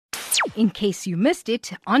in case you missed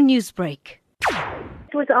it on Newsbreak.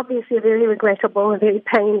 It was obviously a very regrettable, a very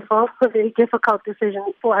painful, a very difficult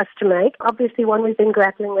decision for us to make. Obviously one we've been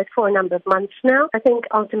grappling with for a number of months now. I think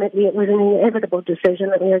ultimately it was an inevitable decision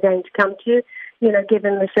that we were going to come to,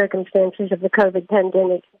 given the circumstances of the COVID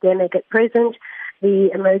pandemic at present, the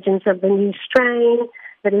emergence of the new strain,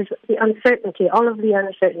 that is the uncertainty, all of the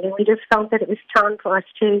uncertainty. We just felt that it was time for us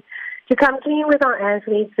to come clean with our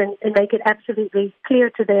athletes and make it absolutely clear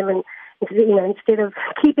to them, and instead of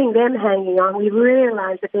keeping them hanging on, we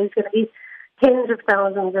realize that there's going to be tens of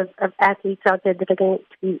thousands of athletes out there that are going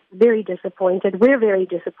to be very disappointed. We're very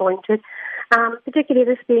disappointed, particularly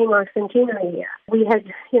this being our centenary year. We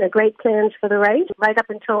had, great plans for the race right up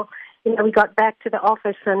until, we got back to the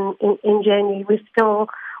office in January. We still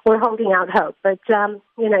were holding out hope, but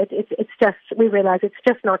we realize it's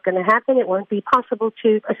just not going to happen. It won't be possible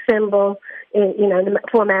to assemble,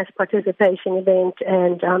 for a mass participation event,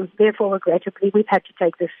 and therefore, regrettably, we've had to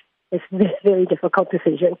take this very difficult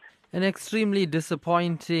decision. An extremely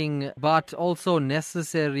disappointing but also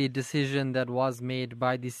necessary decision that was made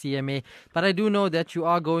by the CMA. But I do know that you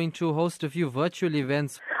are going to host a few virtual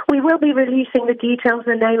events. We will be releasing the details,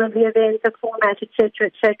 the name of the event, the format,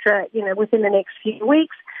 etc., within the next few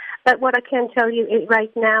weeks. But what I can tell you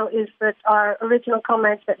right now is that our original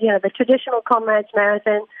Comrades, the traditional Comrades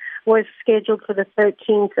Marathon was scheduled for the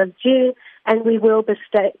 13th of June, and we will be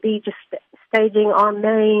staging our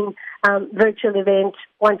main virtual event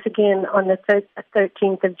once again on the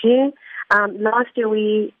 13th of June. Last year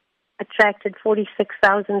we attracted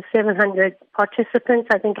 46,700 participants.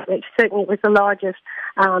 I think certainly it was the largest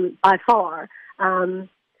by far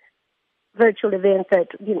virtual event that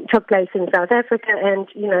took place in South Africa, and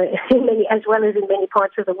as well as in many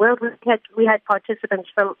parts of the world. We had participants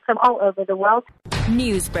from all over the world.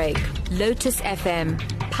 Newsbreak, Lotus FM,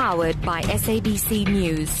 powered by SABC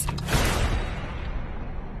News.